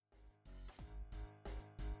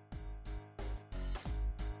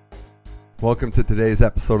Welcome to today's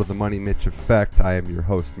episode of the Money Mitch Effect. I am your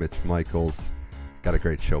host, Mitch Michaels. Got a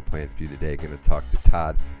great show planned for you today. Going to talk to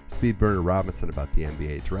Todd Speedburner Robinson about the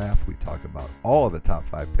NBA draft. We talk about all of the top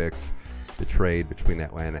 5 picks, the trade between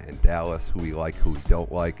Atlanta and Dallas, who we like, who we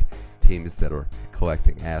don't like, teams that are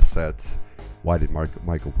collecting assets. Why did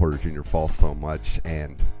Michael Porter Jr. fall so much,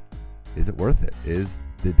 and is it worth it?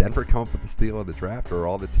 Did Denver come up with the steal of the draft, or are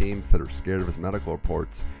all the teams that are scared of his medical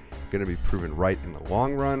reports going to be proven right in the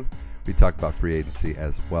long run? We talk about free agency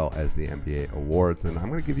as well as the NBA awards, and I'm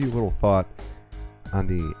going to give you a little thought on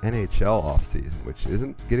the NHL offseason, which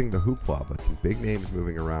isn't getting the hoopla, but some big names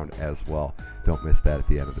moving around as well. Don't miss that at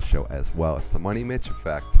the end of the show as well. It's the Money Mitch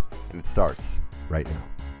Effect, and it starts right now.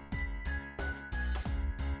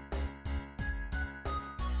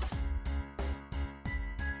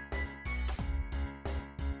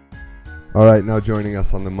 All right, now joining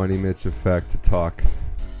us on the Money Mitch Effect to talk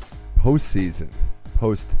postseason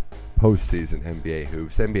NBA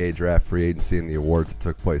hoops, NBA draft, free agency, and the awards that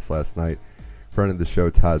took place last night. Friend of the show,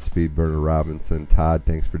 Todd Speedburner Robinson. Todd,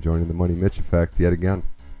 thanks for joining the Money Mitch Effect yet again.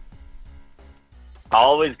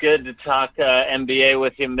 Always good to talk NBA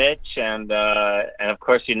with you, Mitch, and of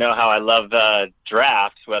course you know how I love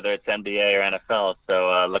drafts, whether it's NBA or NFL.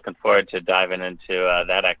 So looking forward to diving into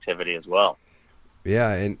that activity as well.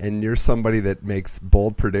 Yeah, and you're somebody that makes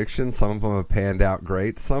bold predictions. Some of them have panned out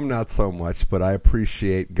great, some not so much. But I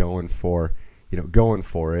appreciate going for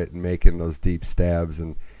it and making those deep stabs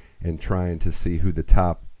and trying to see who the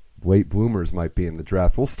top late bloomers might be in the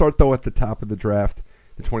draft. We'll start though at the top of the draft.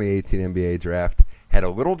 The 2018 NBA draft had a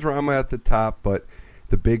little drama at the top, but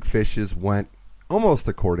the big fishes went almost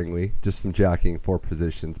accordingly. Just some jockeying for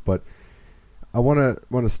positions, but I want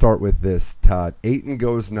to start with this, Todd. Ayton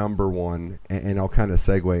goes number 1, and I'll kind of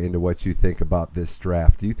segue into what you think about this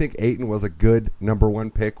draft. Do you think Ayton was a good number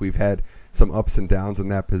 1 pick? We've had some ups and downs in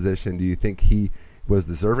that position. Do you think he was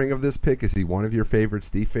deserving of this pick? Is he one of your favorites,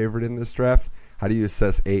 the favorite in this draft? How do you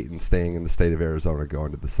assess Ayton staying in the state of Arizona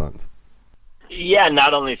going to the Suns? Yeah,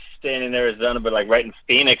 not only staying in Arizona, but like right in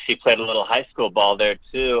Phoenix, he played a little high school ball there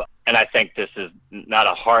too. And I think this is not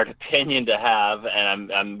a hard opinion to have,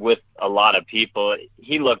 and I'm with a lot of people.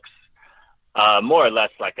 He looks more or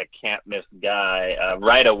less like a can't-miss guy.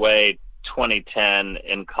 Right away, 2010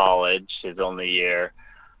 in college, his only year.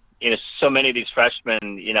 So many of these freshmen,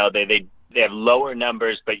 they have lower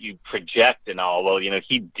numbers, but you project and all. Well,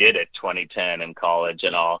 he did it 2010 in college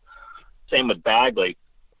and all. Same with Bagley.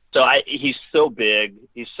 So he's so big,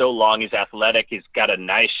 he's so long, he's athletic, he's got a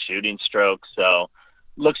nice shooting stroke, so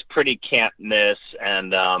looks pretty can't miss.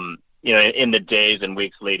 And, in the days and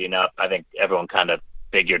weeks leading up, I think everyone kind of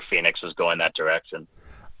figured Phoenix was going that direction.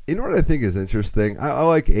 You know what I think is interesting? I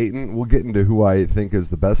like Ayton. We'll get into who I think is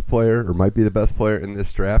the best player or might be the best player in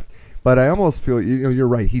this draft. But I almost feel, you're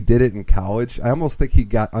right, he did it in college. I almost think he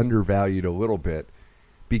got undervalued a little bit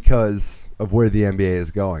because of where the NBA is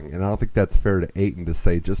going. And I don't think that's fair to Ayton to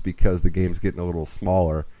say just because the game's getting a little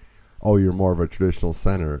smaller, oh, you're more of a traditional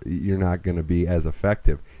center, you're not going to be as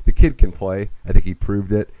effective. The kid can play. I think he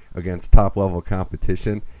proved it against top-level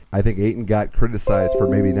competition. I think Ayton got criticized for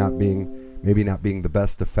maybe not being the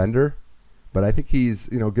best defender, but I think he's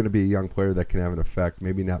going to be a young player that can have an effect,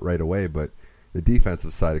 maybe not right away, but the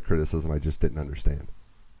defensive side of criticism I just didn't understand.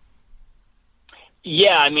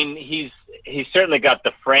 Yeah, I mean, he's certainly got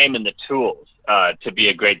the frame and the tools to be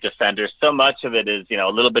a great defender. So much of it is, a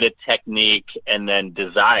little bit of technique and then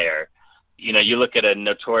desire. You look at a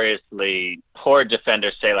notoriously poor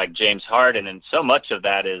defender, say like James Harden, and so much of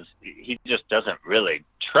that is he just doesn't really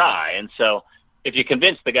try. And so if you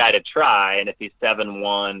convince the guy to try, and if he's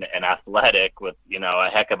 7'1" and athletic with, a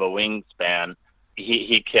heck of a wingspan,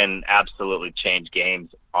 he can absolutely change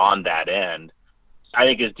games on that end. I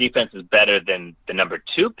think his defense is better than the number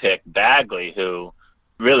 2 pick, Bagley, who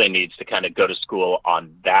really needs to kind of go to school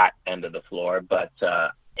on that end of the floor. But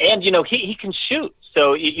he can shoot.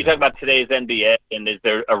 So you talk about today's NBA, and is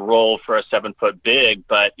there a role for a 7-foot big?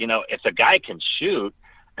 But if a guy can shoot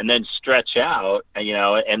and then stretch out,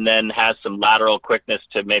 and then has some lateral quickness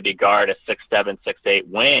to maybe guard a 6'7", 6'8"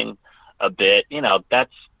 wing a bit,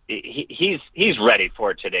 he's ready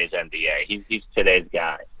for today's NBA. He's today's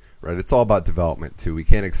guy. Right, it's all about development too. We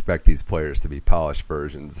can't expect these players to be polished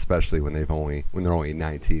versions, especially when they're only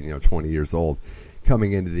 19, 20 years old,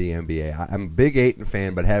 coming into the NBA. I'm a big Ayton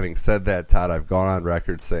fan, but having said that, Todd, I've gone on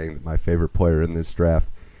record saying that my favorite player in this draft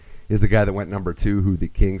is the guy that went number 2, who the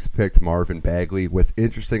Kings picked, Marvin Bagley. What's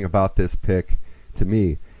interesting about this pick to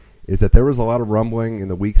me is that there was a lot of rumbling in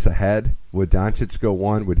the weeks ahead. Would Doncic go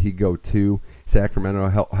 1? Would he go 2?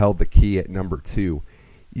 Sacramento held the key at number 2.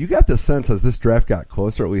 you got the sense as this draft got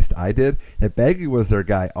closer, at least I did, that Bagley was their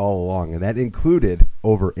guy all along, and that included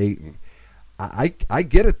over Ayton. I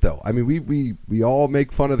get it though. I mean, we all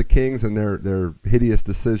make fun of the Kings and their hideous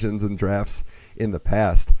decisions and drafts in the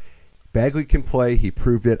past. Bagley can play. He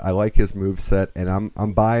proved it. I like his move set, and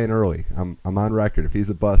I'm buying early. I'm on record. If he's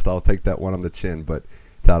a bust, I'll take that one on the chin. But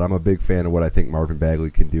Todd, I'm a big fan of what I think Marvin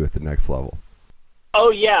Bagley can do at the next level.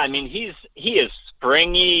 Oh yeah, I mean he is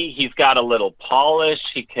springy. He's got a little polish.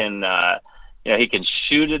 He can he can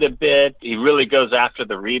shoot it a bit. He really goes after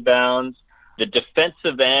the rebounds. The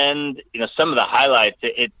defensive end, some of the highlights,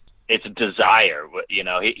 it's a desire.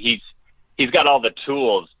 He's got all the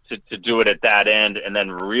tools to do it at that end, and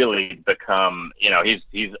then really become,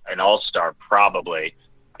 he's an all-star probably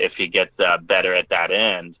if he gets better at that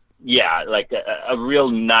end. Yeah, like a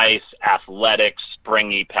real nice, athletic,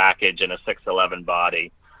 springy package in a 6'11"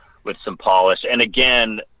 body with some polish. And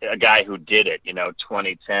again, a guy who did it,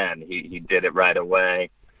 2010, he did it right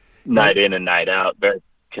away, night in and night out. Very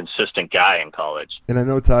consistent guy in college. And I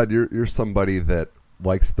know, Todd, you're somebody that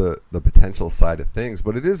likes the potential side of things,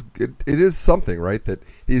 but it is something, right, that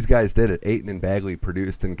these guys did it. Ayton and Bagley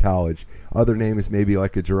produced in college. Other names maybe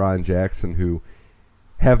like a Jaren Jackson who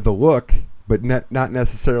have the look, but not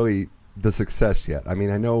necessarily the success yet. I mean,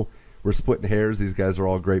 I know we're splitting hairs. These guys are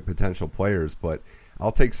all great potential players, but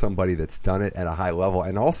I'll take somebody that's done it at a high level.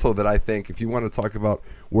 And also that I think if you want to talk about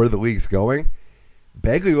where the league's going,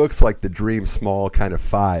 Bagley looks like the dream small kind of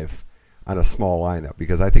five on a small lineup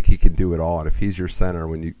because I think he can do it all. And if he's your center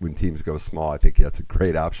when teams go small, I think that's a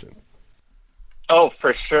great option. Oh,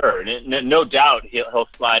 for sure. No doubt he'll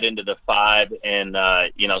slide into the five in,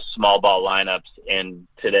 small ball lineups in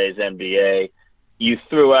today's NBA. You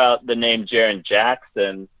threw out the name Jaren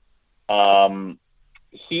Jackson.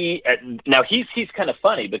 He's kind of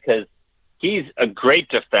funny because he's a great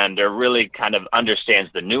defender, really kind of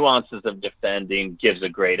understands the nuances of defending, gives a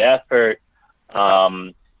great effort.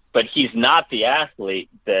 But he's not the athlete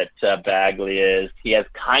that Bagley is. He has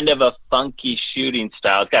kind of a funky shooting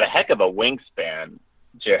style. He's got a heck of a wingspan,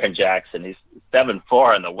 Jaren Jackson. He's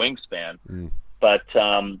 7'4" on the wingspan, but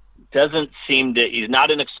doesn't seem to. He's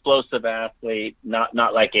not an explosive athlete. Not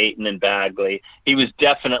like Ayton and Bagley. He was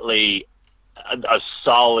definitely a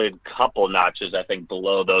solid couple notches, I think,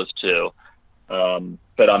 below those two.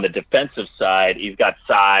 But on the defensive side, he's got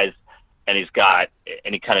size. And he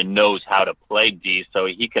kind of knows how to play D, so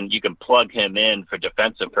you can plug him in for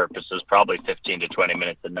defensive purposes, probably 15 to 20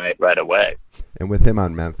 minutes a night right away. And with him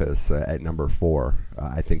on Memphis at number 4,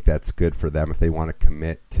 I think that's good for them if they want to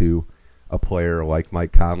commit to a player like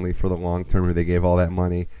Mike Conley for the long term, who they gave all that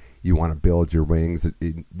money. You want to build your wings.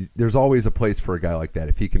 There's always a place for a guy like that.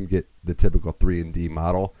 If he can get the typical 3-and-D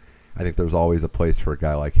model, I think there's always a place for a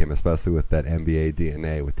guy like him, especially with that NBA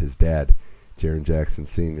DNA with his dad, Jaren Jackson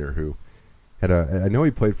Sr., who I know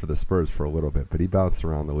he played for the Spurs for a little bit, but he bounced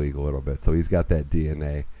around the league a little bit, so he's got that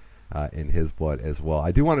DNA in his blood as well.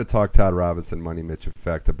 I do want to talk Todd Robinson, Money Mitch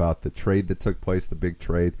effect, about the trade that took place, the big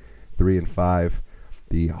trade, 3 and 5.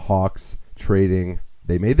 The Hawks trading,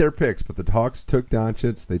 they made their picks, but the Hawks took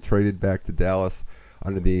Doncic. They traded back to Dallas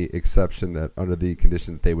under the condition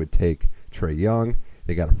that they would take Trae Young.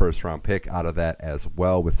 They got a first-round pick out of that as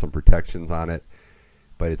well with some protections on it.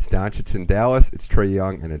 But it's Doncic in Dallas, it's Trae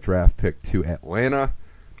Young, and a draft pick to Atlanta.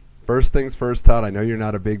 First things first, Todd, I know you're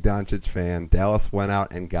not a big Doncic fan. Dallas went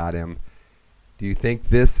out and got him. Do you think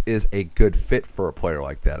this is a good fit for a player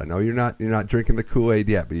like that? I know you're not drinking the Kool-Aid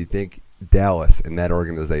yet, but do you think Dallas and that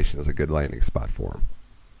organization is a good landing spot for him?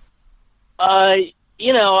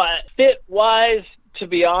 Fit-wise, to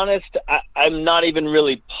be honest, I'm not even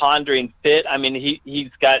really pondering fit. I mean,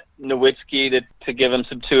 he's got Nowitzki to give him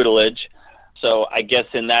some tutelage. So I guess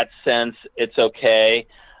in that sense, it's okay.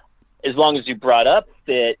 As long as you brought up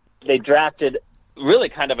that they drafted really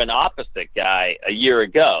kind of an opposite guy a year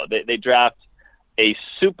ago. They draft a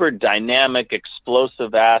super dynamic,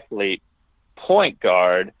 explosive athlete point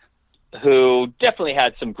guard who definitely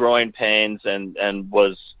had some growing pains and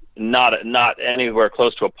was not anywhere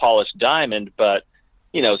close to a polished diamond, but,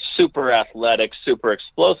 super athletic, super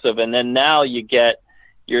explosive. And then now you get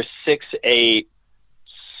your 6'8",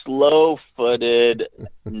 slow-footed,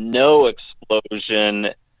 no explosion,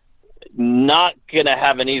 not going to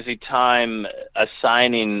have an easy time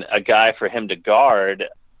assigning a guy for him to guard.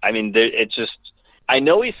 I mean, I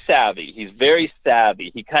know he's savvy. He's very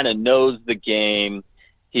savvy. He kind of knows the game.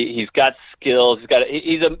 He's got skills.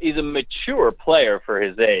 He's a mature player for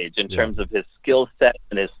his age in terms of his skill set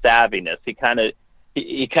and his savviness. He kind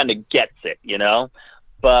of gets it,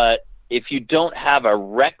 But if you don't have a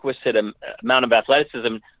requisite amount of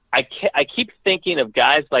athleticism, I keep thinking of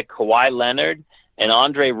guys like Kawhi Leonard and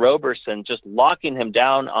Andre Roberson just locking him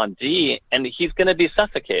down on D, and he's going to be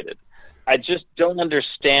suffocated. I just don't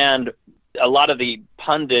understand a lot of the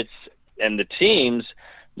pundits and the teams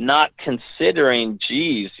not considering,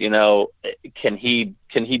 geez, can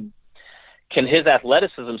his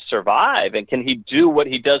athleticism survive, and can he do what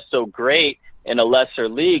he does so great in a lesser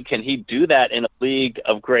league? Can he do that in a league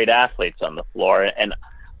of great athletes on the floor? And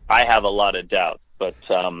I have a lot of doubts, but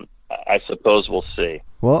I suppose we'll see.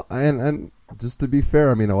 Well, and just to be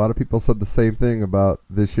fair, I mean, a lot of people said the same thing about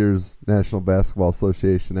this year's National Basketball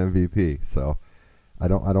Association MVP. So I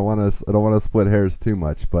don't want to split hairs too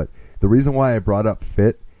much, but the reason why I brought up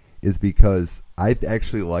fit is because I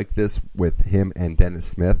actually like this with him and Dennis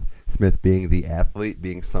Smith. Smith being the athlete,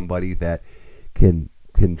 being somebody that can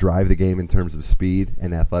drive the game in terms of speed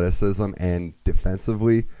and athleticism, and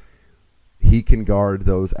defensively, he can guard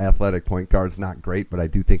those athletic point guards. Not great, but I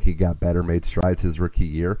do think he got better, made strides his rookie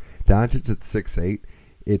year. Doncic at 6'8",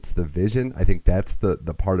 it's the vision. I think that's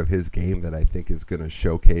the part of his game that I think is going to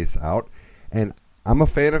showcase out. And I'm a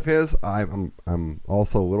fan of his. I'm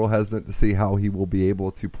also a little hesitant to see how he will be able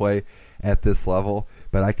to play at this level,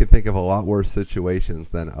 but I can think of a lot worse situations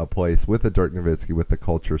than a place with a Dirk Nowitzki, with the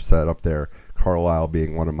culture set up there, Carlisle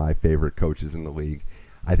being one of my favorite coaches in the league.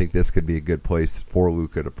 I think this could be a good place for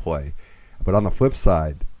Luka to play. But on the flip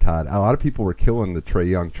side, Todd, a lot of people were killing the Trae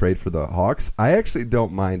Young trade for the Hawks. I actually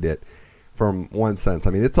don't mind it from one sense. I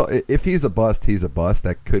mean, if he's a bust, he's a bust.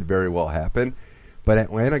 That could very well happen. But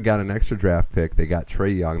Atlanta got an extra draft pick. They got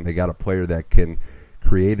Trae Young. They got a player that can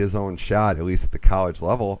create his own shot, at least at the college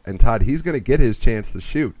level. And, Todd, he's going to get his chance to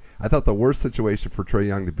shoot. I thought the worst situation for Trae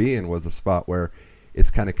Young to be in was a spot where it's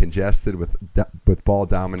kind of congested with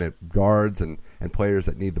ball-dominant guards and players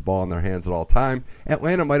that need the ball in their hands at all time.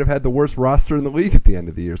 Atlanta might have had the worst roster in the league at the end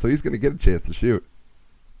of the year, so he's going to get a chance to shoot.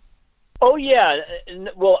 Oh, yeah.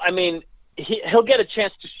 Well, I mean, he'll get a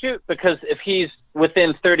chance to shoot because if he's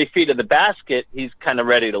within 30 feet of the basket, he's kind of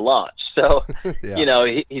ready to launch. So,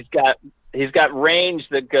 yeah. He's got range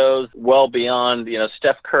that goes well beyond,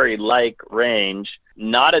 Steph Curry-like range.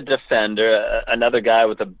 Not a defender, another guy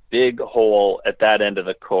with a big hole at that end of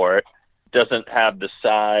the court. Doesn't have the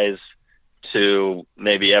size to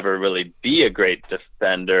maybe ever really be a great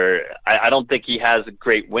defender. I don't think he has a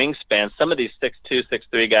great wingspan. Some of these 6'2",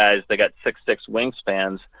 6'3" guys, they got 6'6"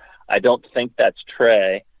 wingspans. I don't think that's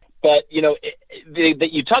Trae. But,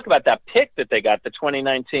 you talk about that pick that they got, the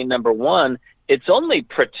 2019 number 1, it's only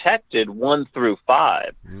protected 1 through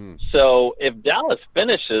 5. So if Dallas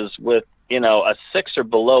finishes with, a 6 or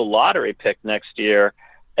below lottery pick next year,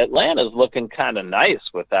 Atlanta's looking kind of nice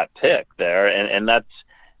with that pick there. And that's,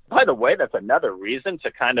 by the way, that's another reason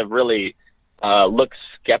to kind of really look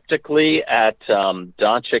skeptically at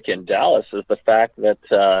Doncic in Dallas, is the fact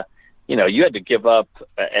that, you had to give up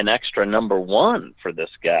an extra number 1 for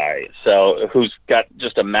this guy. So who's got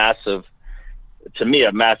just a massive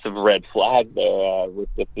red flag there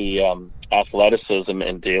with the athleticism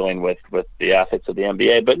and dealing with the athletes of the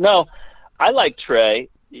NBA. But no, I like Trae.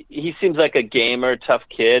 He seems like a gamer, tough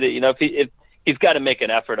kid. If he's got to make an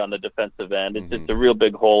effort on the defensive end. It's just a real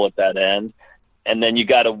big hole at that end. And then you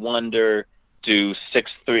got to wonder, do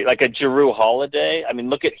 6'3", like a Jrue Holiday? I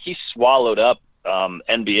mean, he swallowed up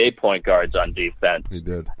NBA point guards on defense. He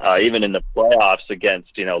did. Even in the playoffs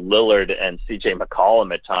against, Lillard and CJ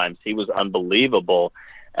McCollum at times, he was unbelievable.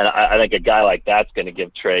 And I think a guy like that's going to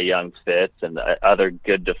give Trae Young fits, and other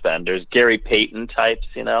good defenders, Gary Payton types,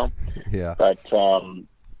 Yeah. But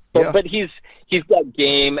he's got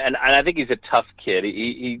game, and I think he's a tough kid.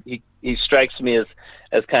 He strikes me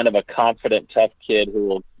as kind of a confident, tough kid who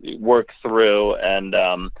will work through and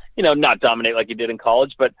not dominate like he did in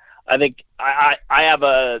college. But I think I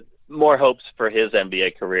have more hopes for his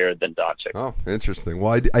NBA career than Doncic. Oh, interesting.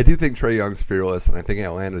 Well, I do think Trae Young's fearless, and I think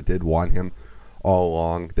Atlanta did want him all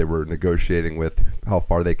along. They were negotiating with how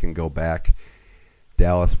far they can go back.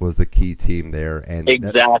 Dallas was the key team there, and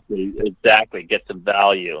exactly get some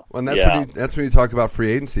value. Well, and that's when you talk about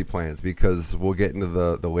free agency plans, because we'll get into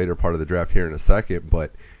the later part of the draft here in a second.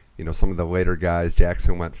 But some of the later guys,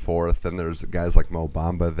 Jackson went 4th, and there's guys like Mo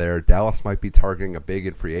Bamba there. Dallas might be targeting a big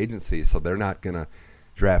in free agency, so they're not going to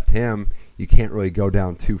draft him. You can't really go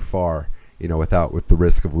down too far, with the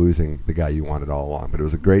risk of losing the guy you wanted all along. But it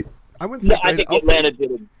was a great. I wouldn't say. I think Atlanta did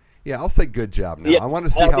it. Yeah, I'll say good job now. I want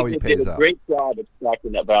to see how he pays out. Great job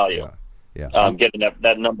extracting that value. Yeah. Getting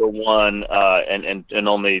that number 1 and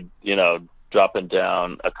only dropping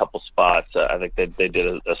down a couple spots. I think they did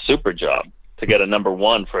a super job to get a number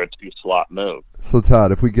 1 for a 2-slot move. So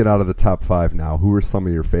Todd, if we get out of the top 5 now, who are some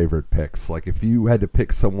of your favorite picks? Like if you had to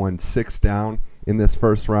pick someone 6 down in this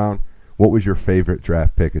first round, What was your favorite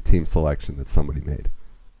draft pick, a team selection that somebody made?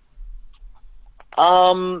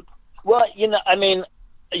 Well, I mean,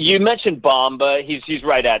 you mentioned Bamba. He's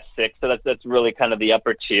right at 6, so that's really kind of the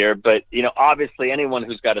upper tier. But obviously, anyone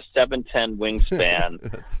who's got a 7'10"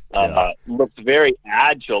 wingspan looks very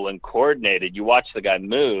agile and coordinated. You watch the guy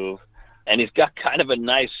move, and he's got kind of a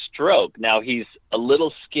nice stroke. Now he's a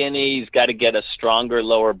little skinny. He's got to get a stronger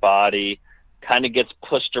lower body. Kind of gets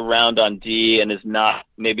pushed around on D and is not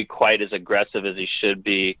maybe quite as aggressive as he should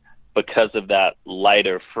be because of that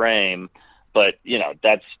lighter frame. But,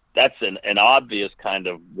 that's an obvious kind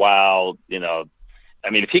of wow, I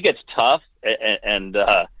mean, if he gets tough and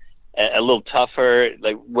a little tougher,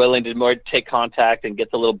 like willing to more take contact and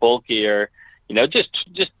gets a little bulkier, just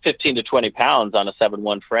 15 to 20 pounds on a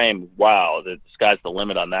 7'1" frame, wow, the sky's the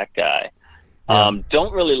limit on that guy. Yeah.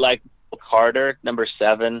 Don't really like Carter, number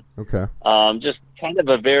 7. Okay. Just kind of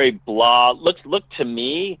a very blah, look to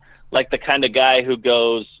me like the kind of guy who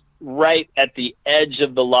goes right at the edge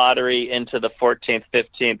of the lottery into the 14th,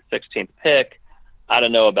 15th, 16th pick. I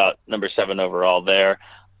don't know about number 7 overall there.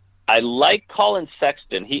 I like Colin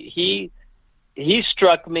Sexton. He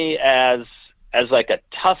struck me as like a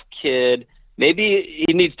tough kid. Maybe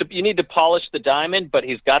you need to polish the diamond, but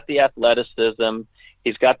he's got the athleticism.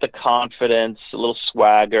 He's got the confidence, a little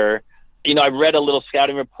swagger. I read a little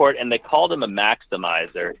scouting report, and they called him a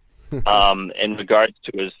maximizer in regards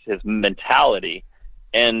to his mentality.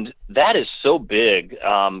 And that is so big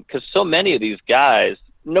because so many of these guys,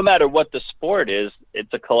 no matter what the sport is,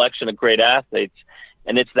 it's a collection of great athletes,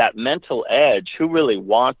 and it's that mental edge. Who really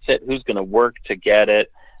wants it? Who's going to work to get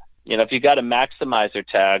it? If you got a maximizer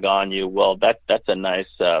tag on you, well, that's a nice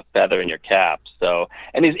feather in your cap. So,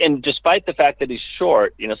 and despite the fact that he's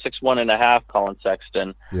short, 6'1.5", Colin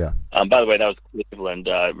Sexton. Yeah. By the way, that was Cleveland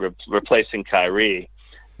replacing Kyrie.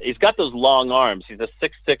 He's got those long arms. He's a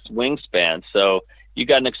 6'6" wingspan. So you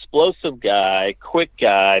got an explosive guy, quick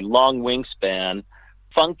guy, long wingspan,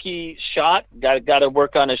 funky shot. Got to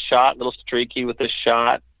work on his shot. A little streaky with his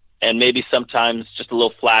shot, and maybe sometimes just a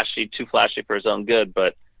little flashy, too flashy for his own good,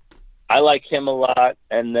 but. I like him a lot.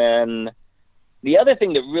 And then the other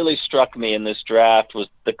thing that really struck me in this draft was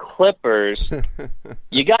the Clippers.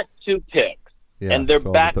 You got 2 picks, and they're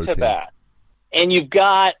back-to-back. And you've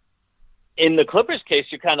got, in the Clippers case,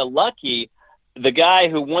 you're kind of lucky, the guy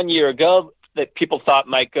who 1 year ago that people thought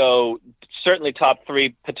might go certainly top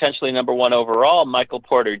 3, potentially number 1 overall, Michael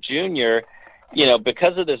Porter Jr.,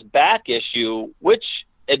 because of this back issue, which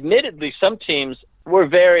admittedly some teams were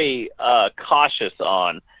very cautious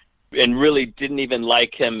on, and really didn't even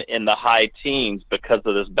like him in the high teens because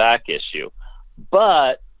of this back issue.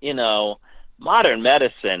 But, modern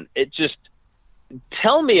medicine,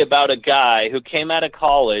 tell me about a guy who came out of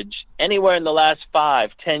college anywhere in the last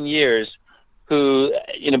 5-10 years who,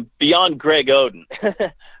 beyond Greg Oden,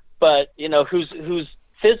 but, whose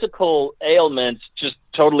physical ailments just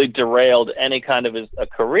totally derailed any kind of a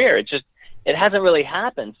career. It hasn't really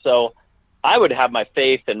happened. So I would have my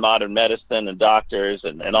faith in modern medicine and doctors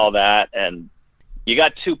and all that. And you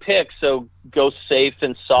got 2 picks, so go safe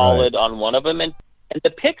and solid on one of them. And the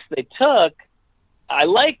picks they took, I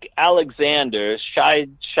like Alexander, Shai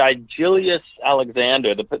Julius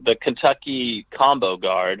Alexander, the Kentucky combo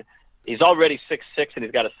guard. He's already 6'6", and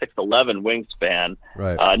he's got a 6'11" wingspan.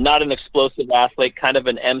 Right. Not an explosive athlete, kind of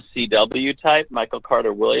an MCW type, Michael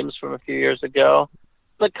Carter Williams from a few years ago.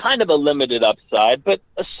 But kind of a limited upside, but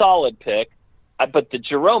a solid pick. But the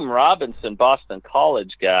Jerome Robinson Boston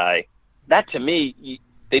College guy, that to me,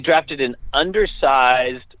 they drafted an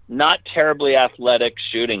undersized, not terribly athletic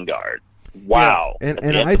shooting guard. Wow. Yeah,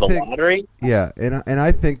 and I think lottery? Yeah, and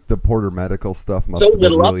I think the Porter Medical stuff must have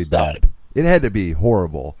been really bad. It had to be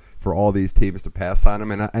horrible for all these teams to pass on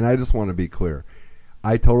him. And I just want to be clear.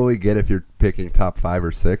 I totally get if you're picking top 5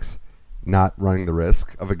 or 6, not running the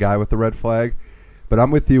risk of a guy with the red flag. But I'm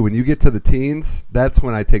with you. When you get to the teens, that's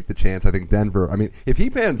when I take the chance. I think Denver, if he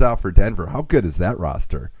pans out for Denver, how good is that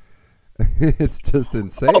roster? It's just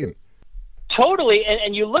insane. Oh, totally.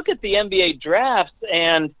 And you look at the NBA drafts,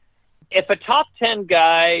 and if a top 10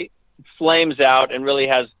 guy flames out and really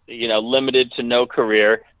has, limited to no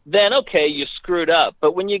career, then okay, you screwed up.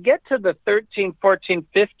 But when you get to the 13, 14,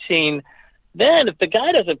 15, then if the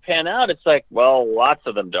guy doesn't pan out, it's like, well, lots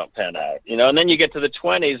of them don't pan out, and then you get to the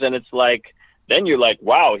 20s and it's like, then you're like,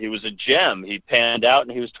 wow, he was a gem. He panned out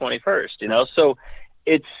and he was 21st, So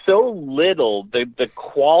it's so little. The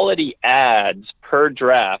quality adds per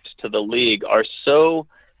draft to the league are so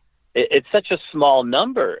 – it's such a small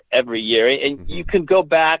number every year. And you can go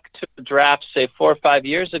back to the draft, say, 4 or 5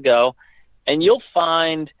 years ago, and you'll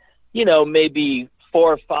find, maybe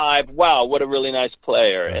 4 or 5, wow, what a really nice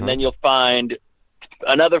player. And then you'll find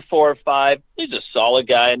another 4 or 5, he's a solid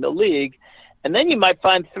guy in the league. And then you might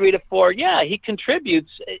find 3 to 4, yeah, he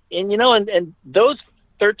contributes. And, and those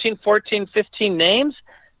 13, 14, 15 names,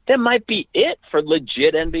 that might be it for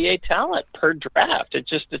legit NBA talent per draft.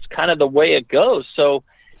 It's kind of the way it goes. So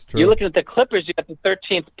you're looking at the Clippers, you got the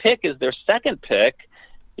 13th pick as their second pick,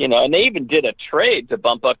 and they even did a trade to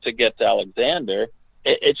bump up to get Alexander.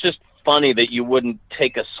 It's just funny that you wouldn't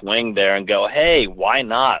take a swing there and go, hey, why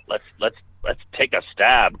not? Let's take a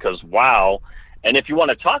stab, because wow. And if you want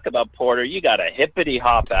to talk about Porter, you got a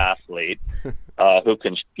hippity-hop athlete who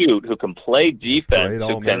can shoot, who can play defense, Great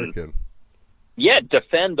All-American.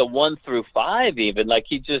 Defend the 1 through 5 even. Like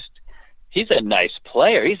he's a nice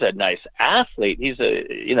player. He's a nice athlete. He's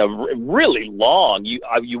really long.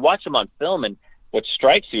 You watch him on film, and what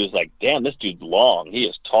strikes you is like, damn, this dude's long. He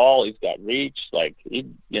is tall. He's got reach.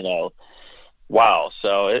 Wow.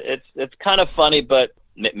 So it's kind of funny, but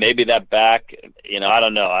maybe that back, I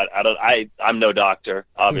don't know. I'm no doctor,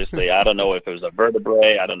 obviously. I don't know if it was a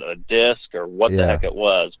vertebrae, I don't know, a disc or what the heck it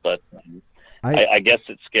was, but I guess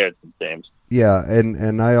it scared some teams. Yeah,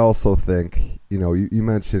 and I also think, you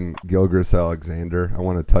mentioned Gilgeous-Alexander. I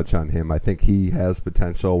want to touch on him. I think he has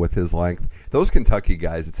potential with his length. Those Kentucky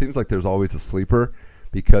guys, it seems like there's always a sleeper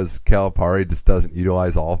because Calipari just doesn't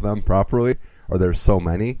utilize all of them properly, or there's so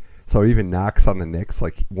many. So even Knox on the Knicks,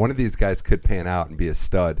 like one of these guys could pan out and be a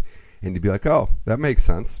stud, and you'd be like, oh, that makes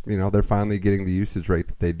sense. They're finally getting the usage rate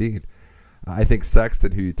that they need. I think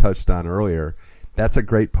Sexton, who you touched on earlier, that's a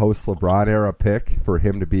great post-LeBron era pick for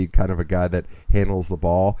him to be kind of a guy that handles the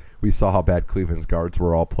ball. We saw how bad Cleveland's guards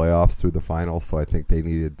were all playoffs through the finals, so I think they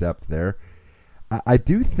needed depth there. I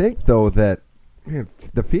do think, though, that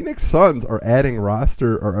the Phoenix Suns are adding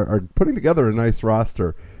roster, or are putting together a nice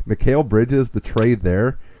roster. Mikal Bridges, the trade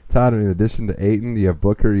there. Todd, in addition to Ayton, you have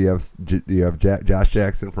Booker, you have Josh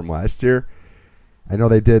Jackson from last year. I know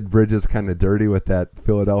they did Bridges kind of dirty with that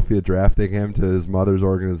Philadelphia drafting him to his mother's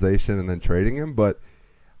organization and then trading him, but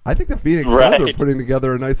I think the Phoenix Suns are putting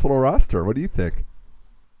together a nice little roster. What do you think?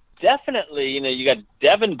 Definitely. You got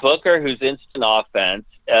Devin Booker, who's instant offense.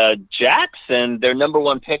 Jackson, their number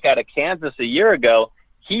 1 pick out of Kansas a year ago,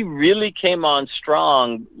 he really came on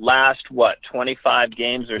strong last, 25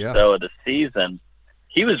 games or so of the season.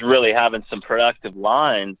 He was really having some productive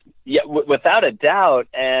lines, without a doubt.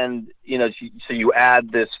 And, so you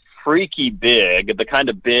add this freaky big, the kind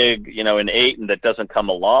of big, in Ayton that doesn't come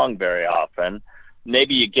along very often.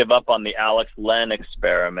 Maybe you give up on the Alex Len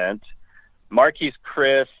experiment. Marquise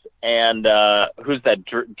Chris and who's that?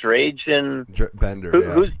 Dragan? Bender.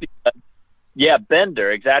 Who's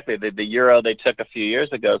Bender, exactly. The Euro they took a few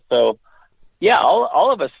years ago. So,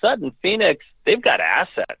 all of a sudden, Phoenix, they've got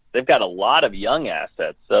assets. They've got a lot of young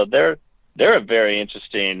assets. So they're a very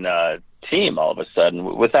interesting team all of a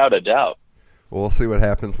sudden, without a doubt. Well, we'll see what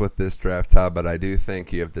happens with this draft, Todd, but I do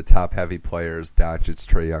think you have the top-heavy players, Doncic,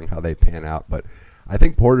 Trae Young, how they pan out. But I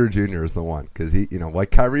think Porter Jr. is the one because, he,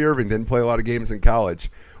 like Kyrie Irving didn't play a lot of games in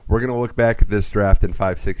college. We're going to look back at this draft in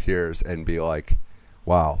 5-6 years and be like,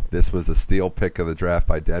 wow, this was a steal pick of the draft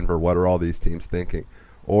by Denver. What are all these teams thinking?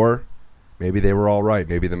 Or maybe they were all right.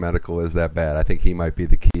 Maybe the medical is that bad. I think he might be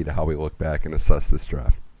the key to how we look back and assess this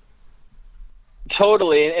draft.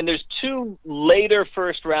 Totally. And there's 2 later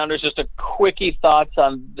first-rounders. Just a quickie thoughts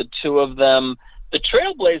on the 2 of them. The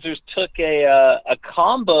Trailblazers took a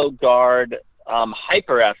combo guard,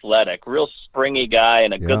 hyper-athletic, real springy guy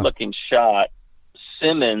and a good-looking shot.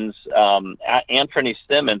 Simmons, Anthony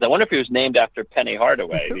Simmons. I wonder if he was named after Penny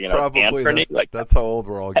Hardaway. Probably. Anthony. That's how old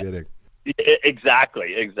we're all getting.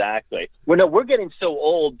 Exactly. We're getting so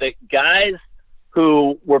old that guys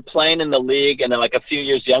who were playing in the league and then like a few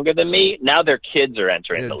years younger than me, now their kids are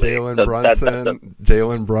entering the league.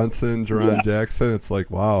 Jalen Brunson, Jaren Jackson. It's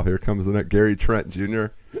like, wow, here comes the next Gary Trent Jr.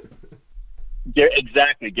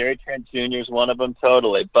 Exactly. Gary Trent Jr. is one of them,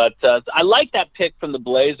 totally. But I like that pick from the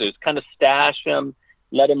Blazers. Kind of stash him,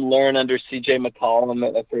 let him learn under C.J.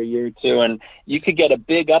 McCollum for a year or two, and you could get a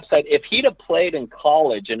big upside. If he'd have played in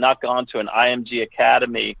college and not gone to an IMG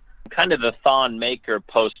academy, kind of the Thon Maker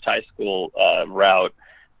post-high school route,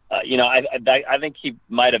 I think he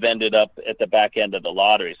might have ended up at the back end of the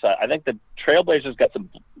lottery. So I think the Trailblazers got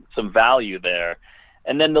some value there.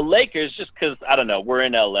 And then the Lakers, just because, I don't know, we're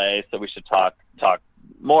in L.A., so we should talk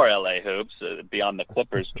more L.A. hoops beyond the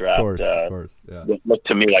Clippers draft. Of course, yeah. Look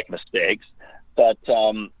to me like mistakes. But,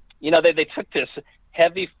 they took this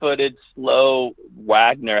heavy-footed, slow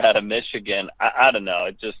Wagner out of Michigan. I don't know.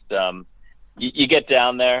 It just you get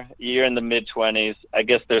down there, you're in the mid-20s. I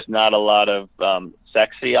guess there's not a lot of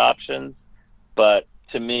sexy options. But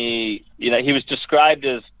to me, he was described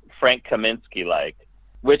as Frank Kaminsky-like,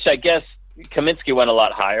 which I guess Kaminsky went a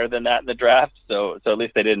lot higher than that in the draft. So at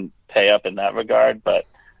least they didn't pay up in that regard. But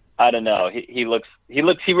I don't know.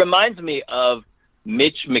 He reminds me of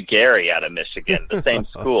Mitch McGary out of Michigan, the same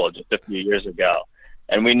school just a few years ago.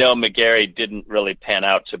 And we know McGary didn't really pan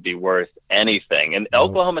out to be worth anything. And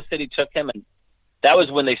Oklahoma City took him, and that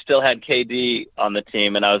was when they still had KD on the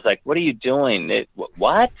team. And I was like, what are you doing?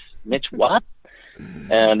 What? Mitch, what?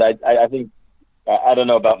 And I think, I don't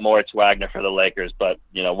know about Moritz Wagner for the Lakers, but,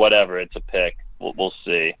 whatever. It's a pick. We'll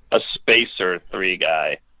see. A spacer 3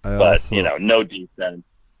 guy. No defense,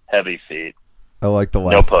 heavy feet. I like the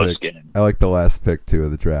last pick. Game. I like the last pick, too,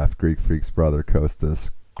 of the draft. Greek Freak's brother,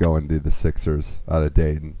 Kostas, going to the Sixers out of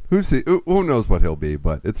Dayton. Who knows what he'll be,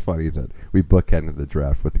 but it's funny that we bookended the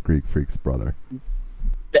draft with the Greek Freak's brother.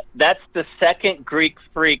 That's the second Greek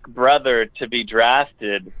Freak brother to be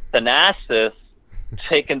drafted. Thanasis,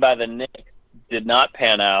 taken by the Knicks, did not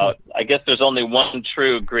pan out. I guess there's only one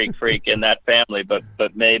true Greek Freak in that family, but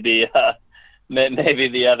maybe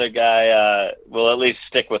the other guy will at least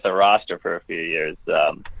stick with the roster for a few years.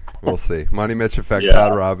 We'll see. Money Mitch Effect, yeah.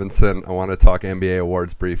 Todd Robinson. I want to talk NBA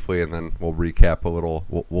awards briefly, and then we'll recap a little.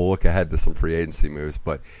 We'll look ahead to some free agency moves.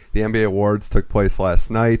 But the NBA awards took place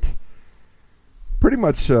last night. Pretty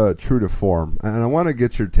much true to form. And I want to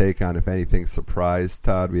get your take on if anything surprised,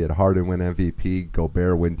 Todd. We had Harden win MVP,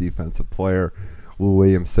 Gobert win Defensive Player, Lou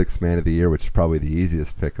Williams 6th Man of the Year, which is probably the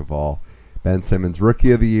easiest pick of all. Ben Simmons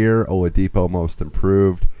Rookie of the Year, Oladipo Most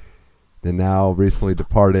Improved. The now recently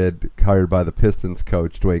departed, hired by the Pistons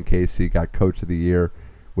coach, Dwayne Casey, got Coach of the Year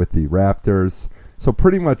with the Raptors. So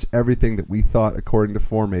pretty much everything that we thought according to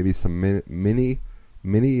form, maybe some mini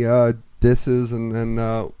disses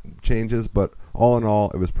and changes, but all in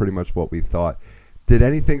all, it was pretty much what we thought. Did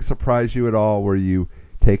anything surprise you at all? Were you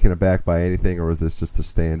taken aback by anything, or was this just the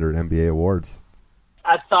standard NBA awards?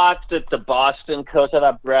 I thought that the Boston coach, I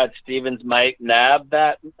thought Brad Stevens might nab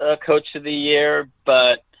that Coach of the Year,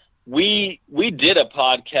 but we did a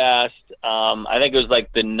podcast, I think it was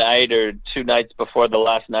like the night or 2 nights before the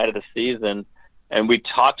last night of the season, and we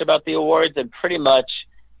talked about the awards, and pretty much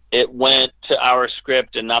it went to our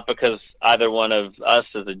script, and not because either one of us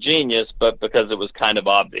is a genius, but because it was kind of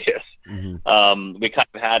obvious. Mm-hmm. We kind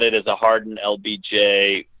of had it as a Harden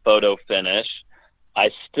LBJ photo finish. I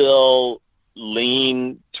still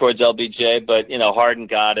lean towards LBJ, but, Harden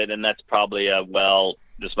got it, and that's probably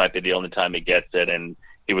this might be the only time he gets it, and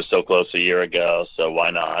he was so close a year ago, so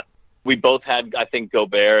why not? We both had, I think,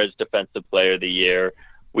 Gobert as Defensive Player of the Year.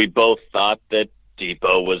 We both thought that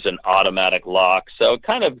Depot was an automatic lock. So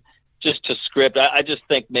kind of just to script, I just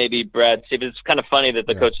think maybe Brad Stevens. It's kind of funny that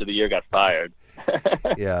the Coach of the Year got fired.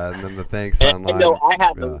 Yeah, and then the thanks online.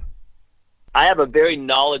 I have a very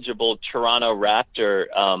knowledgeable Toronto Raptor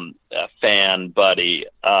fan buddy.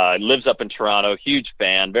 Lives up in Toronto, huge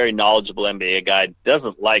fan, very knowledgeable NBA guy.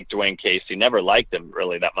 Doesn't like Dwayne Casey, never liked him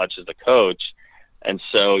really that much as a coach. And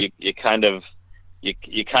so you kind of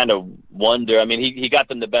wonder. I mean, he got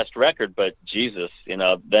them the best record, but Jesus,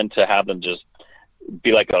 then to have them just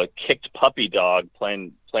be like a kicked puppy dog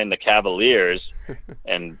playing the Cavaliers,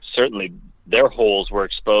 and certainly their holes were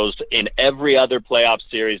exposed in every other playoff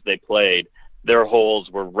series they played. Their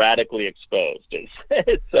holes were radically exposed.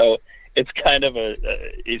 So it's kind of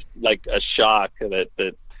it's like a shock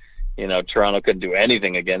that Toronto couldn't do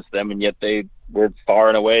anything against them, and yet they were far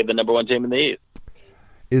and away the number 1 team in the East.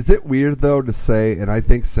 Is it weird, though, to say, and I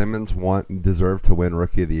think Simmons deserved to win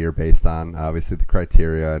Rookie of the Year based on, obviously, the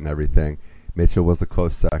criteria and everything. Mitchell was a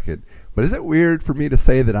close second. But is it weird for me to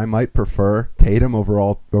say that I might prefer Tatum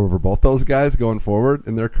over both those guys going forward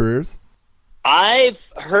in their careers? I've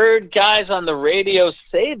heard guys on the radio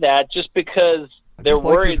say that just because they're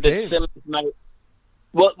worried that Simmons might.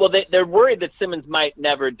 Well, they're worried that Simmons might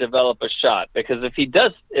never develop a shot, because if he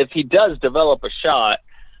does develop a shot,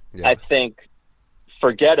 yeah. I think,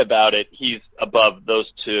 forget about it. He's above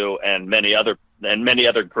those two and many other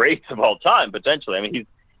greats of all time potentially. I mean,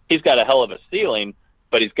 he's got a hell of a ceiling,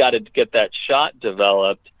 but he's got to get that shot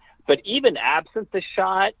developed. But even absent the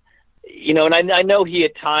shot, and I know he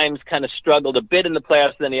at times kind of struggled a bit in the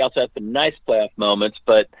playoffs, and then he also had some nice playoff moments.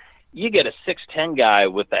 But you get a 6'10" guy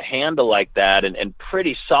with a handle like that and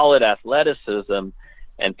pretty solid athleticism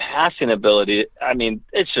and passing ability. I mean,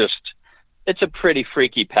 it's a pretty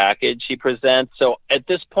freaky package he presents. So at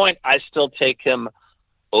this point, I still take him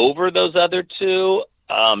over those other two.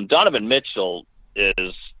 Donovan Mitchell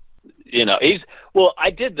is, I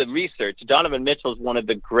did the research. Donovan Mitchell is one of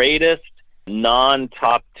the greatest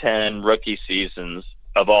non-top 10 rookie seasons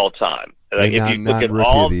of all time. Like if you look at rookie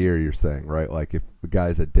all of the year, you're saying, right? Like if the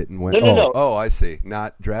guys that didn't win. No. Oh, I see.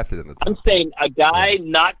 Not drafted in the top. I'm saying a guy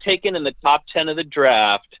not taken in the top 10 of the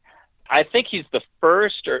draft. I think he's the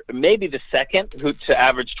first or maybe the second who to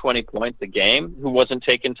average 20 points a game who wasn't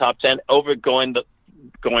taken top 10 over going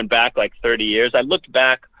back like 30 years. I looked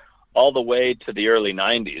back all the way to the early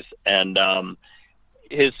 90s, and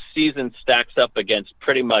his season stacks up against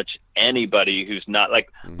pretty much anybody who's not like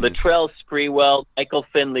Latrell Sprewell, Michael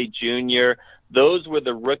Finley Jr. Those were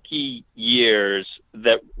the rookie years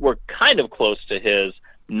that were kind of close to his,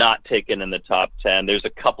 not taken in the top 10. There's a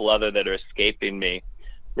couple other that are escaping me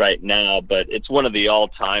right now, but it's one of the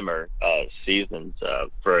all-timer seasons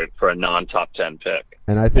for a non-top 10 pick.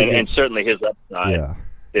 And I think and certainly his upside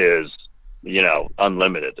is,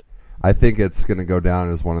 unlimited. I think it's going to go down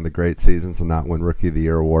as one of the great seasons and not win Rookie of the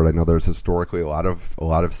Year award. I know there's historically a lot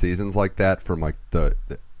of seasons like that from like the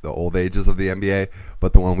old ages of the NBA,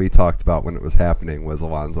 but the one we talked about when it was happening was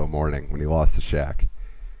Alonzo Mourning when he lost to Shaq,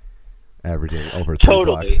 averaging over 3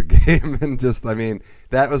 blocks a game. And just, I mean,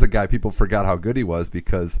 that was a guy people forgot how good he was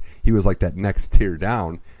because he was like that next tier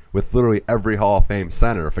down with literally every Hall of Fame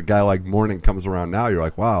center. If a guy like Mourning comes around now, you're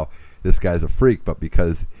like, wow, this guy's a freak. But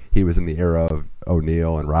because he was in the era of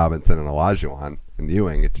O'Neal and Robinson and Olajuwon and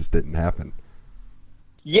Ewing, it just didn't happen.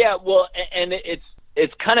 Yeah, well, and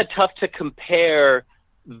it's kind of tough to compare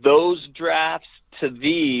those drafts to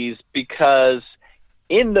these because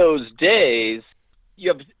in those days you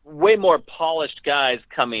have way more polished guys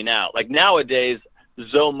coming out. Like nowadays,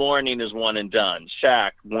 Zoe Mourning is one and done,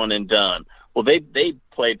 Shaq one and done. Well, they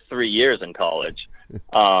played 3 years in college.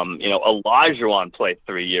 Olajuwon played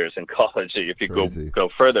 3 years in college if you go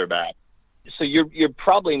further back. So you're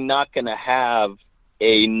probably not going to have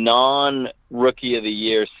a non-Rookie of the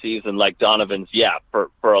Year season like Donovan's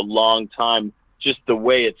for a long time, just the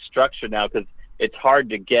way it's structured now, because it's hard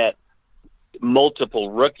to get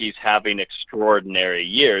multiple rookies having extraordinary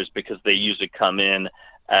years because they usually come in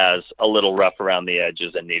as a little rough around the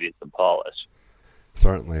edges and needing some polish.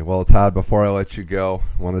 Certainly. Well, Todd, before I let you go,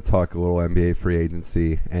 I want to talk a little NBA free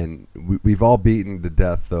agency. And we've all beaten to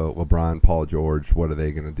death the LeBron, Paul George. What are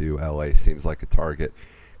they going to do? LA seems like a target.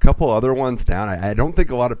 A couple other ones down. I don't think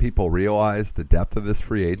a lot of people realize the depth of this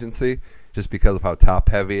free agency just because of how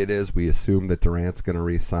top-heavy it is. We assume that Durant's going to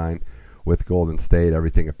re-sign with Golden State.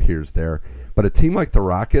 Everything appears there. But a team like the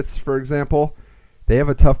Rockets, for example, they have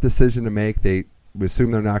a tough decision to make. We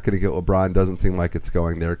assume they're not going to get LeBron. Doesn't seem like it's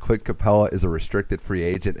going there. Clint Capella is a restricted free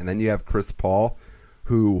agent. And then you have Chris Paul,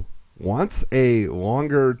 who wants a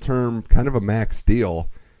longer-term, kind of a max deal.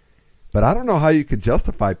 But I don't know how you could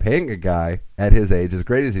justify paying a guy at his age, as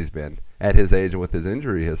great as he's been, at his age and with his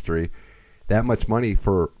injury history, that much money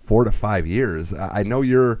for 4 to 5 years. I know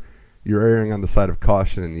you're erring on the side of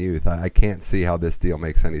caution and youth. I can't see how this deal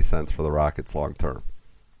makes any sense for the Rockets long-term.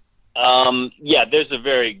 There's a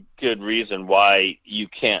very good reason why you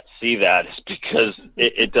can't see that. It's because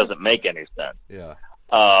it doesn't make any sense. Yeah.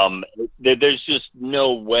 There's just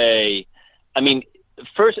no way. I mean,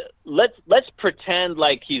 first, let's pretend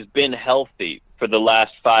like he's been healthy for the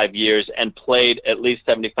last 5 years and played at least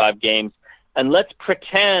 75 games, and let's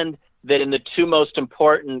pretend that in the 2 most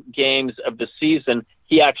important games of the season,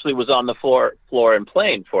 he actually was on the floor and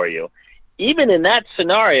playing for you. Even in that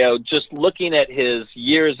scenario, just looking at his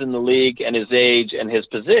years in the league and his age and his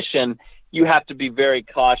position, you have to be very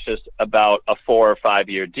cautious about a 4 or 5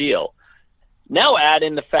 year deal. Now add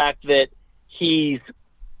in the fact that he's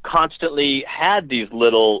constantly had these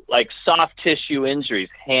little like soft tissue injuries,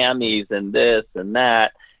 hammies and this and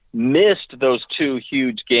that, missed those 2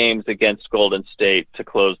 huge games against Golden State to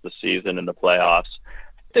close the season in the playoffs.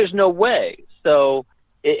 There's no way. So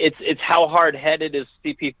it's how hard-headed is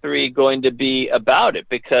CP3 going to be about it?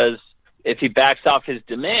 Because if he backs off his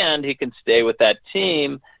demand, he can stay with that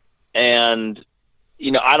team. And,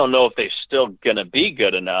 I don't know if they're still going to be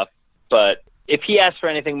good enough, but if he asks for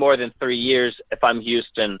anything more than 3 years, if I'm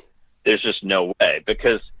Houston, there's just no way,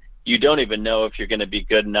 because you don't even know if you're going to be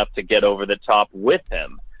good enough to get over the top with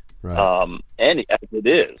him. Right. And as it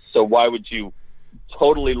is. So why would you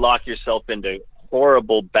totally lock yourself into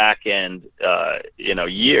horrible back end,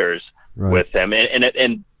 years with him?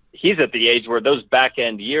 And he's at the age where those back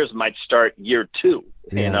end years might start year 2,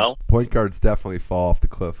 Point guards definitely fall off the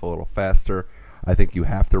cliff a little faster. I think you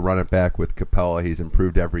have to run it back with Capella. He's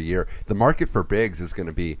improved every year. The market for bigs is going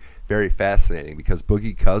to be very fascinating because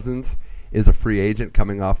Boogie Cousins is a free agent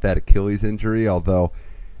coming off that Achilles injury, although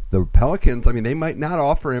the Pelicans, they might not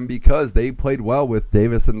offer him because they played well with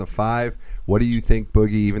Davis in the 5. What do you think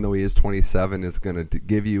Boogie, even though he is 27, is going to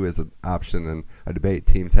give you as an option and a debate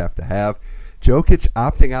teams have to have? Jokic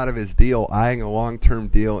opting out of his deal, eyeing a long-term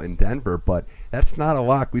deal in Denver, but that's not a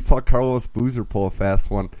lock. We saw Carlos Boozer pull a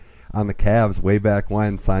fast one on the Cavs way back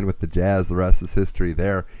when, signed with the Jazz. The rest is history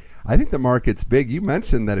there. I think the market's big. You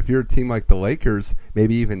mentioned that if you're a team like the Lakers,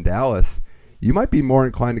 maybe even Dallas, you might be more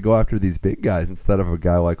inclined to go after these big guys instead of a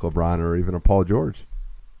guy like LeBron or even a Paul George.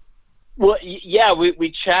 Well, yeah,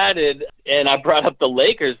 we chatted, and I brought up the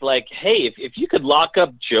Lakers. Like, hey, if you could lock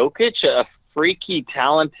up Jokic, a freaky,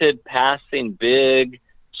 talented, passing big,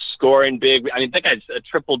 scoring big. I mean, that guy's a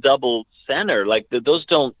triple-double center. Like, those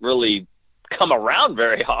don't really come around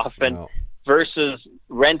very often. No. Versus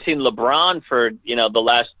renting LeBron for, the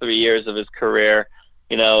last 3 years of his career.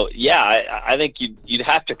 I think you'd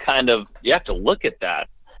have to you have to look at that.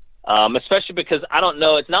 Especially because I don't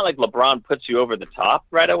know, it's not like LeBron puts you over the top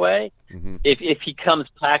right away. Mm-hmm. If he comes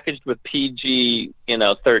packaged with PG,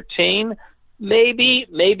 13, maybe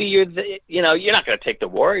you're you're not going to take the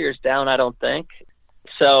Warriors down, I don't think.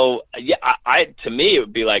 So yeah, to me it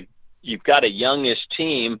would be like you've got a youngish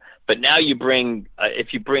team, but now you bring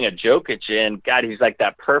if you bring a Jokic in, God, he's like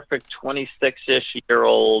that perfect 26-ish year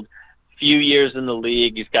old, few years in the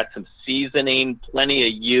league. He's got some seasoning, plenty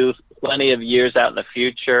of youth, plenty of years out in the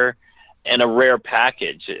future, and a rare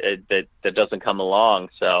package that doesn't come along.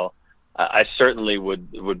 So I certainly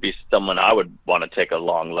would be someone I would want to take a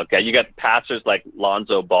long look at. You got passers like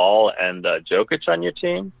Lonzo Ball and Jokic on your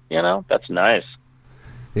team. That's nice.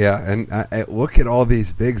 Yeah, and I look at all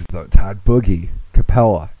these bigs though. Todd Boogie,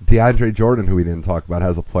 Capella, DeAndre Jordan, who we didn't talk about,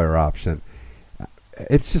 has a player option.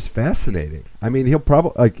 It's just fascinating. I mean,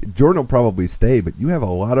 Jordan will probably stay, but you have a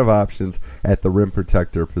lot of options at the rim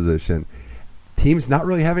protector position. Teams not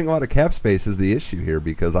really having a lot of cap space is the issue here,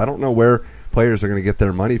 because I don't know where players are going to get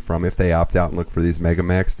their money from if they opt out and look for these mega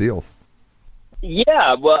max deals.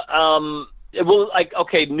 Yeah,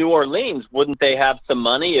 okay, New Orleans, wouldn't they have some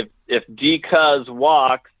money if D-Cuz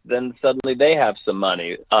walks? Then suddenly they have some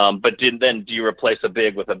money. But do you replace a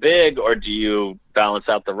big with a big, or do you balance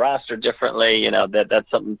out the roster differently? That's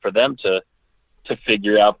something for them to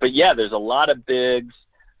figure out. But yeah, there's a lot of bigs.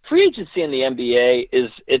 Free agency in the NBA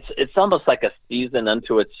it's almost like a season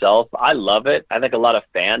unto itself. I love it. I think a lot of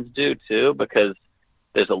fans do too, because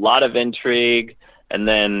there's a lot of intrigue. And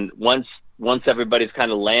then once everybody's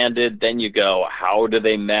kind of landed, then you go, how do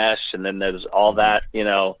they mesh? And then there's all that,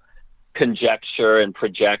 conjecture and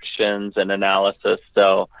projections and analysis.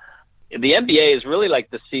 So the NBA is really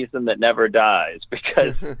like the season that never dies,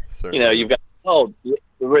 because you've got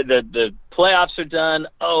the playoffs are done,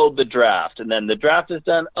 the draft, and then the draft is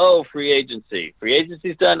done, free agency's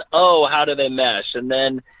done, how do they mesh? And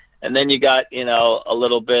then you got a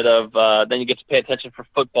little bit of then you get to pay attention for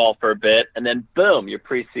football for a bit, and then boom, your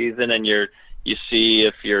preseason, and you see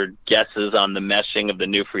if your guesses on the meshing of the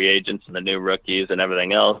new free agents and the new rookies and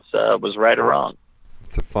everything else was right or wrong.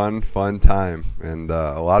 It's a fun time, and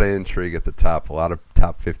a lot of intrigue at the top. A lot of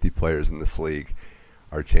top 50 players in this league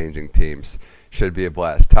are changing teams. Should be a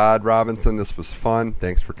blast. Todd Robinson, this was fun.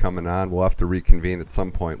 Thanks for coming on. We'll have to reconvene at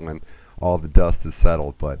some point when all the dust is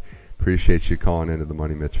settled, but appreciate you calling into the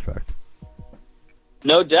Money Mitch Effect.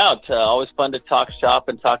 No doubt. Always fun to talk shop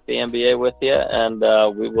and talk the NBA with you, and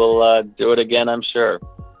we will do it again, I'm sure.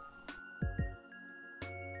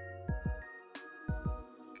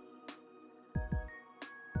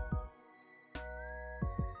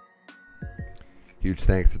 Huge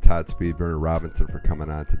thanks to Todd Speedburner Robinson for coming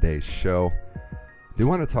on today's show. I do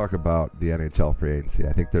want to talk about the NHL free agency.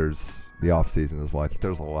 I think there's the offseason as well. I think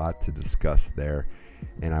there's a lot to discuss there,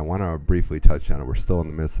 and I want to briefly touch on it. We're still in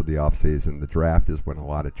the midst of the offseason. The draft is when a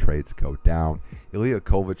lot of trades go down. Ilya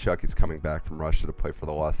Kovalchuk is coming back from Russia to play for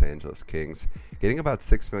the Los Angeles Kings, getting about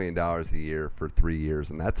 $6 million a year for 3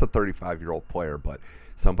 years, and that's a 35-year-old player, but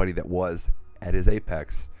somebody that was, at his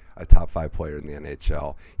apex, a top 5 player in the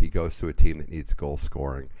NHL. He goes to a team that needs goal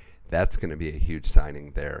scoring. That's going to be a huge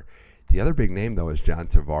signing there. The other big name, though, is John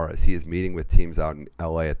Tavares. He is meeting with teams out in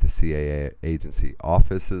L.A. at the CAA agency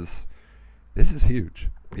offices. This is huge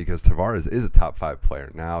because Tavares is a top 5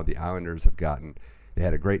 player. Now the Islanders they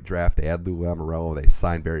had a great draft. They had Lou Lamoriello. They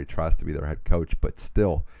signed Barry Trotz to be their head coach, but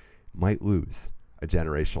still might lose a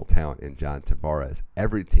generational talent in John Tavares.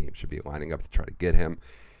 Every team should be lining up to try to get him.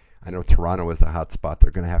 I know Toronto is the hot spot.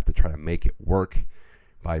 They're going to have to try to make it work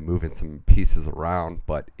by moving some pieces around.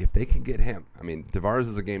 But if they can get him, I mean, Tavares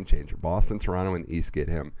is a game changer. Boston, Toronto, and the East get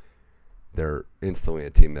him. They're instantly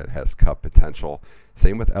a team that has cup potential.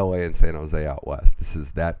 Same with LA and San Jose out west. This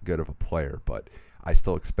is that good of a player, but I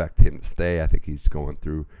still expect him to stay. I think he's going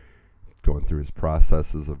through his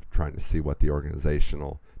processes of trying to see what the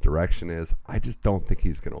organizational direction is. I just don't think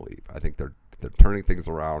he's going to leave. I think they're turning things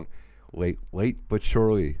around late but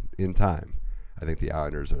surely in time. I think the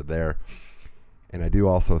Islanders are there. And I do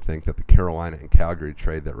also think that the Carolina and Calgary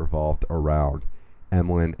trade that revolved around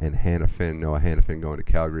Emlyn and Hanifin, Noah Hanifin going to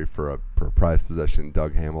Calgary for a prize possession,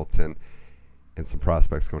 Doug Hamilton, and some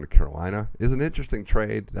prospects going to Carolina, is an interesting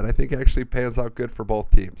trade that I think actually pans out good for both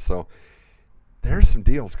teams. So there's some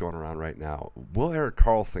deals going around right now. Will Erik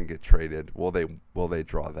Karlsson get traded? Will they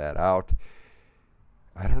draw that out?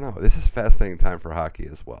 I don't know. This is a fascinating time for hockey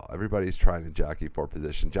as well. Everybody's trying to jockey for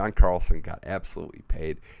position. John Carlson got absolutely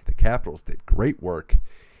paid. The Capitals did great work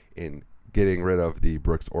in getting rid of the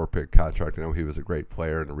Brooks Orpik contract. I know he was a great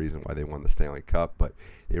player and the reason why they won the Stanley Cup, but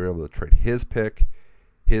they were able to trade his pick,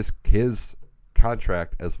 his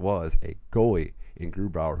contract, as well as a goalie in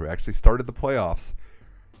Grubauer, who actually started the playoffs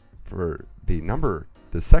for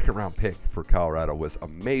the second round pick for Colorado. Was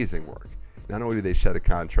amazing work. Not only do they shed a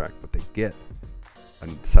contract, but they get a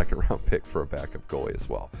second round pick for a backup goalie as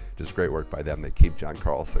well. Just great work by them. They keep John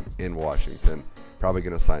Carlson in Washington. Probably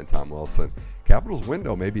going to sign Tom Wilson. Capitals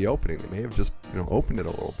window may be opening. They may have just opened it a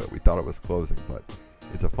little bit. We thought it was closing, but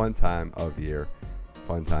it's a fun time of year.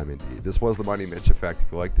 Fun time indeed. This was the Money Mitch Effect.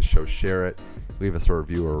 If you like the show, share it. Leave us a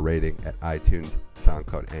review or a rating at iTunes,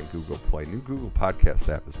 SoundCloud, and Google Play. New Google Podcast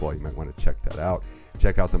app as well. You might want to check that out.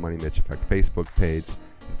 Check out the Money Mitch Effect Facebook page.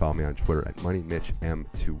 And follow me on Twitter at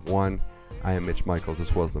MoneyMitchM21. I am Mitch Michaels.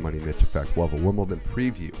 This was the Money Mitch Effect. We'll have a Wimbledon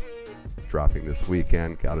preview dropping this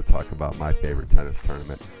weekend. Got to talk about my favorite tennis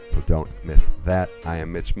tournament, so don't miss that. I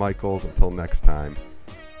am Mitch Michaels. Until next time,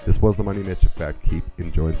 this was the Money Mitch Effect. Keep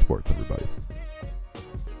enjoying sports, everybody.